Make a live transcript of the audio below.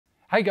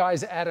Hey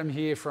guys, Adam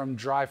here from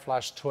Dry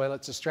Flush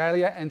Toilets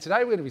Australia, and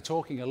today we're going to be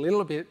talking a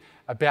little bit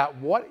about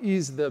what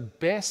is the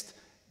best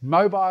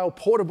mobile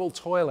portable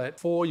toilet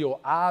for your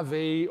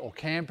RV or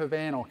camper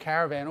van or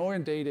caravan, or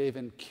indeed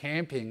even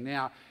camping.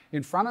 Now,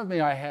 in front of me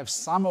I have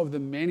some of the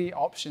many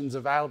options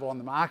available on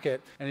the market,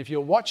 and if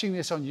you're watching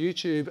this on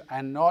YouTube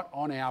and not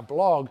on our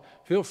blog,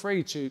 feel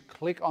free to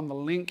click on the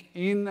link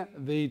in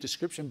the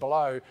description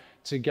below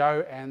to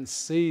go and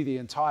see the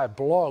entire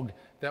blog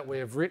that we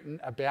have written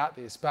about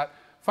this. But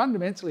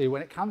fundamentally,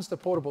 when it comes to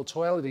portable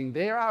toileting,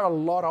 there are a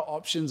lot of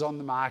options on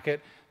the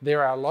market.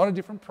 There are a lot of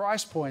different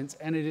price points,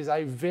 and it is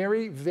a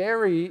very,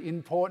 very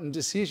important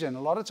decision.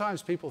 A lot of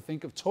times people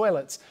think of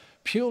toilets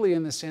purely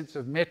in the sense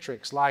of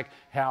metrics, like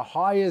how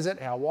high is it,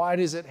 how wide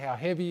is it, how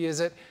heavy is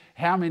it,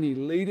 how many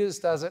liters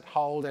does it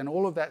hold, and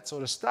all of that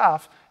sort of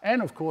stuff,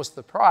 and of course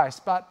the price.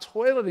 But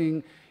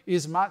toileting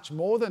is much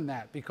more than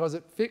that, because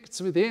it fits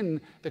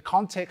within the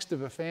context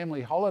of a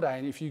family holiday.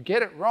 And if you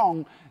get it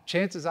wrong,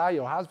 chances are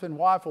your husband,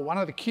 wife, or one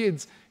of the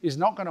kids is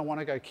not going to want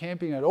to go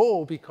camping at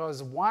all,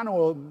 because one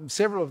or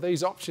several of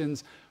these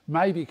options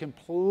may be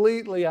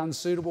completely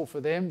unsuitable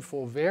for them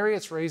for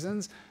various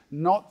reasons,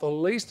 not the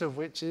least of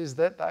which is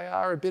that they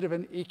are a bit of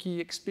an icky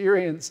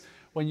experience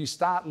when you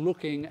start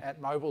looking at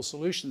mobile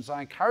solutions.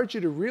 I encourage you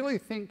to really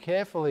think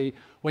carefully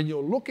when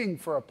you're looking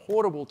for a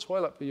portable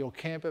toilet for your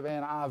camper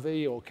van,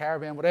 RV or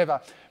caravan, whatever,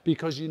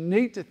 because you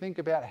need to think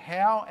about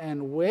how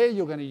and where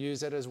you're going to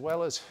use it, as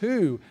well as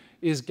who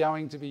is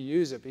going to be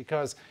use it,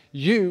 because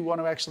you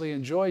want to actually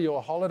enjoy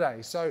your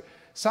holiday. So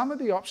some of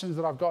the options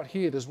that I've got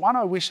here, there's one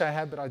I wish I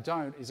had but I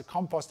don't, is a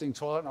composting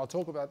toilet, and I'll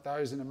talk about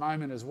those in a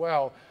moment as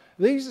well.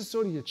 These are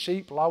sort of your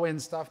cheap,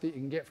 low-end stuff that you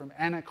can get from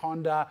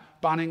Anaconda,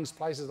 Bunnings,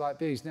 places like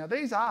these. Now,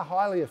 these are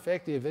highly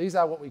effective. These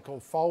are what we call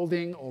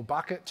folding or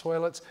bucket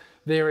toilets.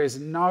 There is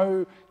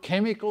no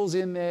chemicals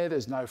in there.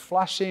 There's no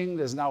flushing.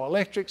 There's no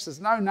electrics.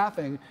 There's no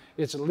nothing.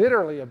 It's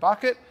literally a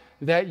bucket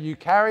that you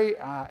carry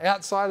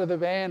outside of the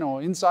van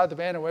or inside the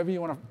van, or wherever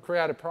you want to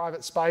create a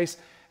private space.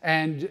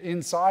 And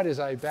inside is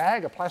a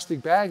bag, a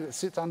plastic bag that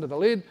sits under the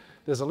lid.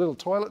 There's a little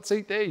toilet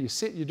seat there. You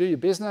sit, you do your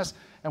business,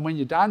 and when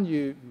you're done,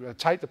 you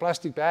take the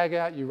plastic bag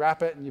out, you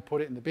wrap it, and you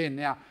put it in the bin.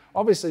 Now,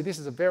 obviously, this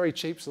is a very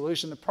cheap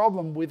solution. The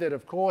problem with it,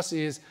 of course,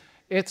 is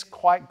it's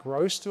quite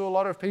gross to a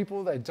lot of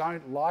people. They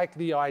don't like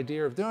the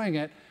idea of doing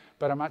it.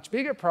 But a much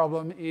bigger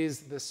problem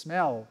is the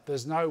smell.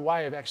 There's no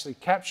way of actually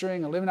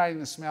capturing, eliminating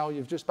the smell.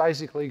 You've just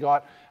basically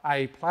got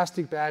a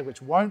plastic bag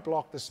which won't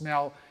block the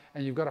smell,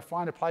 and you've got to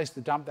find a place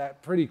to dump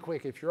that pretty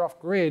quick. If you're off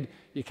grid,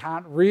 you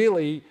can't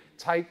really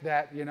take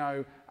that,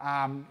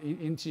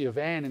 into your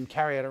van and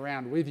carry it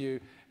around with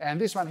you.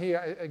 And this one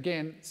here,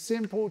 again,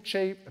 simple,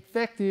 cheap,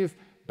 effective,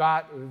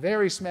 but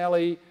very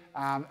smelly,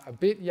 a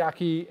bit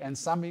yucky, and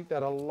something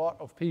that a lot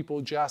of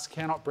people just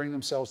cannot bring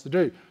themselves to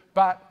do.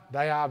 But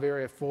they are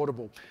very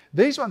affordable.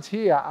 These ones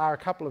here are a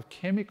couple of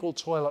chemical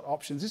toilet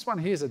options. This one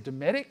here is a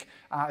Dometic.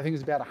 I think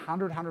it's about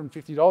 $100,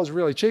 $150,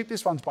 really cheap.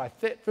 This one's by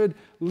Thetford,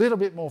 a little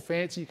bit more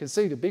fancy. You can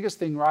see the biggest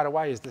thing right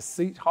away is the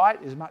seat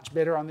height is much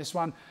better on this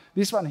one.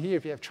 This one here,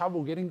 if you have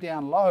trouble getting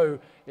down low,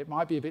 it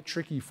might be a bit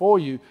tricky for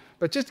you.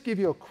 But just to give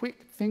you a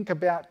quick think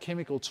about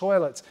chemical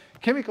toilets.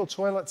 Chemical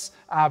toilets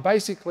are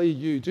basically,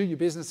 you do your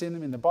business in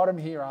them. In the bottom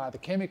here are the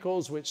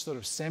chemicals which sort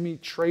of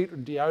semi-treat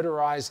and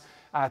deodorize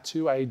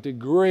to a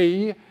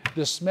degree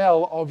the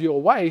smell of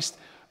your waste.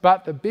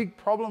 But the big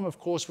problem, of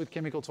course, with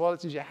chemical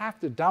toilets is you have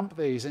to dump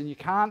these, and you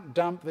can't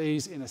dump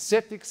these in a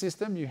septic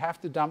system. You have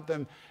to dump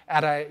them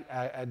at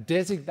a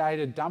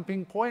designated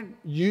dumping point,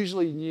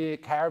 usually near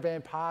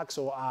caravan parks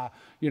or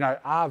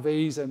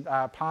RVs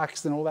and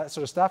parks and all that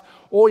sort of stuff.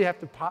 Or you have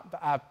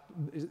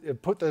to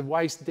put the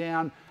waste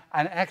down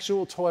an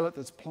actual toilet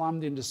that's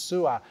plumbed into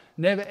sewer.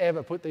 Never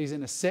ever put these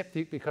in a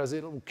septic, because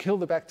it will kill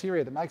the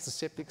bacteria that makes the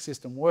septic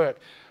system work.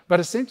 But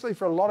essentially,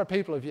 for a lot of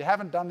people, if you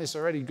haven't done this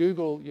already,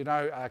 Google,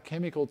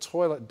 chemical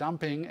toilet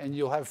dumping, and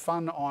you'll have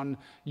fun on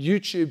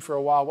YouTube for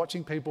a while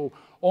watching people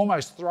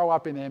almost throw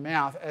up in their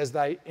mouth as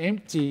they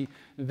empty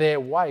their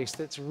waste.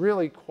 It's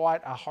really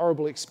quite a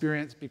horrible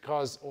experience,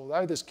 because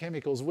although there's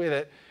chemicals with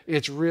it,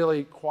 it's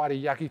really quite a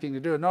yucky thing to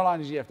do. And not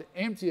only do you have to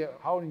empty it,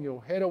 holding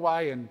your head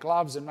away and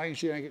gloves and making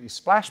sure you don't get any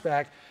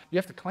splashback, you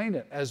have to clean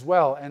it as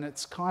well. And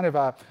it's kind of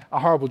a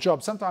horrible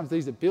job. Sometimes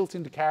these are built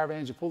into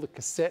caravans. You pull the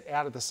cassette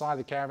out of the side of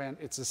the caravan.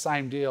 It's the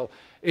same deal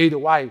either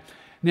way.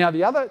 Now,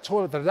 the other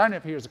toilet that I don't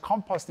have here is a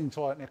composting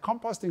toilet. Now,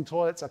 composting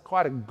toilets are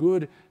quite a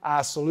good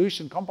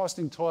solution.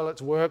 Composting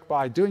toilets work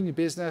by doing your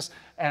business,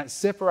 and it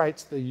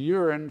separates the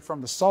urine from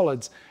the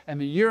solids,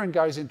 and the urine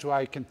goes into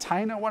a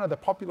container. One of the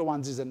popular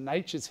ones is a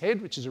Nature's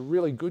Head, which is a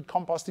really good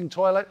composting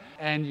toilet,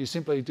 and you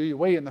simply do your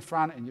wee in the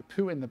front and you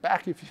poo in the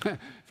back,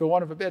 for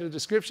want of a better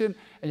description,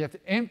 and you have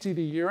to empty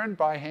the urine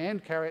by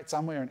hand, carry it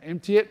somewhere and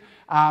empty it,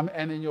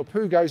 and then your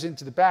poo goes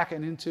into the back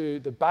and into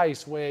the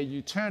base, where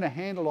you turn a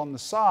handle on the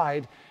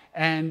side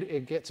and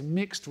it gets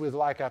mixed with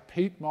like a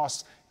peat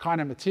moss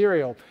kind of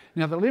material.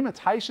 Now, the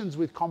limitations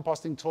with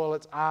composting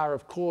toilets are,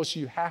 of course,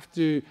 you have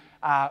to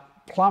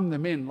plumb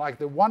them in. Like,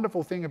 the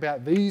wonderful thing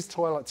about these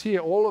toilets here,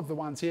 all of the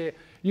ones here,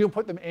 You can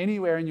put them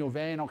anywhere in your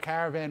van or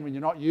caravan when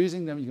you're not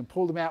using them. You can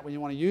pull them out when you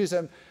want to use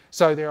them.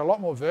 So they're a lot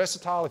more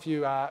versatile. If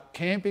you are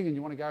camping and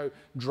you want to go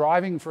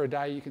driving for a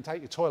day, you can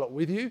take your toilet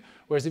with you.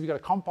 Whereas if you've got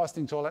a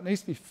composting toilet, it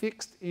needs to be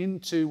fixed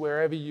into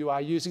wherever you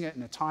are using it,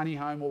 in a tiny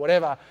home or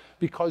whatever,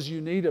 because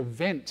you need a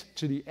vent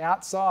to the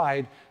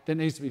outside that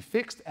needs to be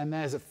fixed. And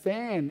there's a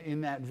fan in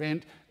that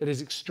vent that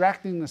is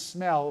extracting the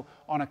smell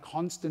on a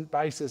constant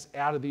basis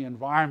out of the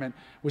environment,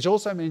 which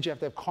also means you have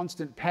to have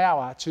constant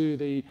power to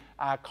the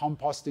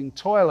composting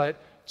toilet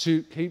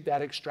to keep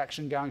that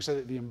extraction going so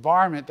that the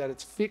environment that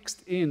it's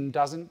fixed in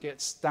doesn't get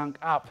stunk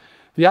up.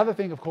 The other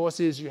thing, of course,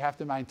 is you have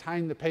to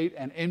maintain the peat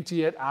and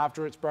empty it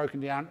after it's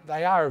broken down.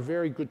 They are a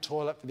very good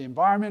toilet for the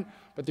environment,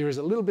 but there is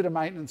a little bit of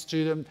maintenance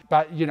to them.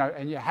 But,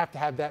 and you have to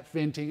have that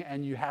venting,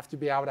 and you have to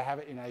be able to have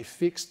it in a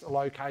fixed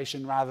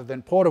location rather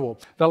than portable.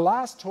 The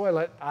last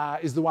toilet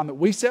is the one that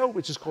we sell,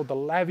 which is called the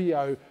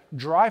Laveo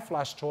Dry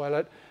Flush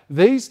toilet.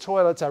 These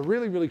toilets are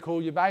really, really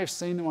cool. You may have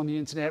seen them on the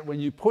internet. When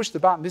you push the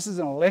button, this is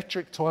an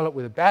electric toilet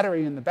with a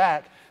battery in the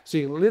back. So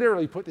you can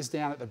literally put this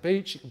down at the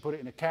beach. You can put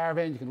it in a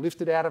caravan. You can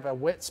lift it out of a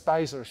wet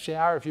space or a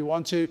shower if you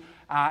want to,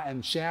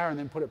 and shower and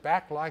then put it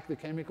back like the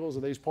chemicals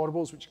of these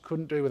portables, which you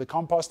couldn't do with the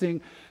composting.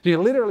 So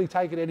you literally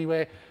take it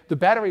anywhere. The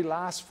battery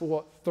lasts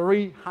for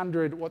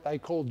 300 what they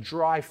call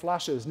dry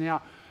flushes.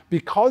 Now,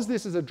 because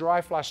this is a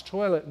dry flush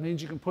toilet, it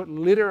means you can put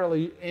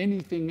literally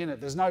anything in it.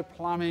 There's no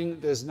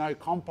plumbing, there's no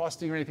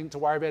composting or anything to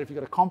worry about. If you've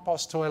got a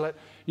compost toilet,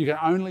 you can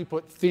only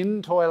put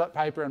thin toilet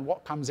paper and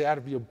what comes out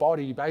of your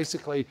body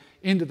basically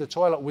into the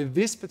toilet. With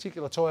this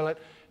particular toilet,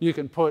 you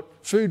can put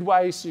food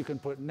waste, you can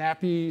put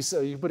nappies,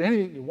 so you can put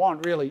anything you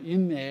want really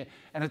in there,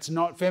 and it's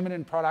not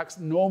feminine products,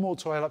 normal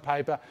toilet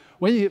paper.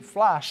 When you hit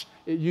flush,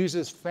 it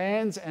uses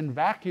fans and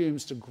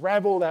vacuums to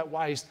grab all that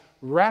waste,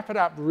 wrap it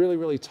up really,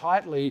 really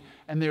tightly,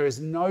 and there is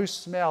no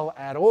smell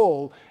at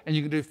all. And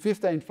you can do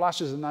 15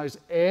 flushes, and those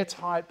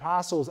airtight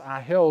parcels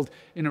are held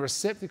in a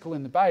receptacle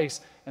in the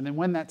base. And then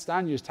when that's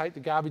done, you just take the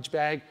garbage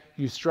bag,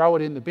 you throw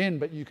it in the bin,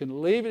 but you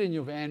can leave it in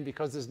your van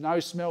because there's no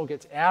smell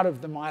gets out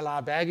of the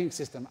Mylar bagging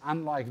system,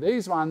 unlike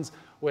these ones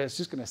where it's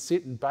just going to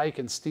sit and bake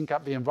and stink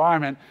up the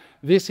environment.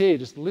 This here,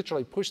 just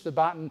literally push the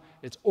button.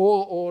 It's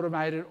all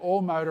automated,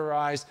 all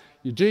motorized.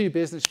 You do your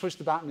business, push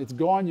the button, it's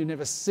gone. You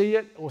never see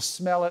it or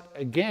smell it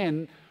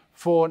again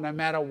for no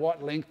matter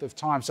what length of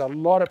time. So a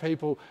lot of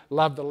people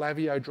love the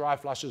Laveo Dry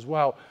Flush as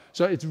well.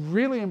 So it's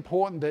really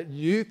important that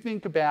you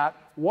think about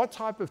what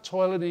type of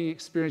toileting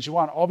experience you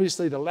want.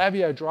 Obviously the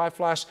Laveo Dry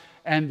Flush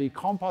and the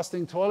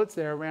composting toilets,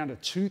 they're around a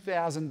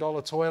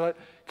 $2,000 toilet.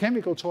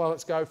 Chemical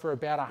toilets go for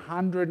about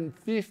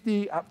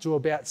 $150 up to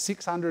about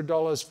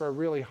 $600 for a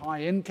really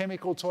high-end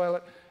chemical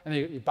toilet. And then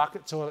you got your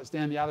bucket toilets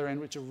down the other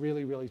end, which are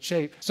really, really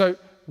cheap. So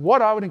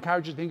what I would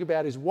encourage you to think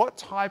about is what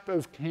type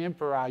of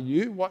camper are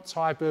you? What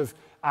type of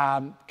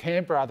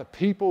camper are the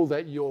people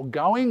that you're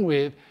going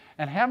with?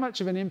 And how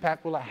much of an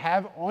impact will it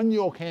have on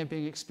your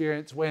camping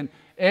experience when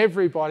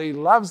everybody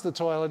loves the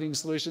toileting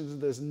solutions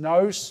and there's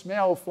no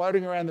smell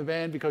floating around the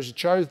van because you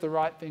chose the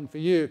right thing for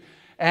you?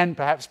 And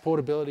perhaps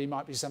portability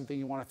might be something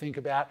you want to think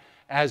about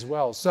as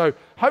well. So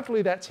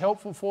hopefully that's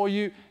helpful for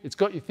you. It's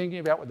got you thinking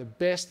about what the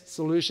best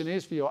solution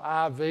is for your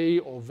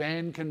RV or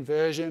van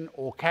conversion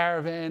or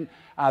caravan,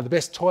 the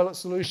best toilet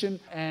solution.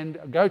 And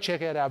go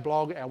check out our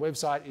blog. Our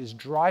website is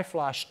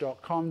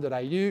dryflush.com.au.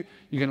 You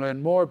can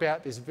learn more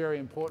about this very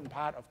important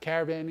part of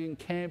caravanning,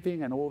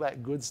 camping, and all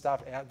that good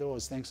stuff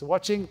outdoors. Thanks for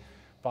watching.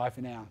 Bye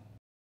for now.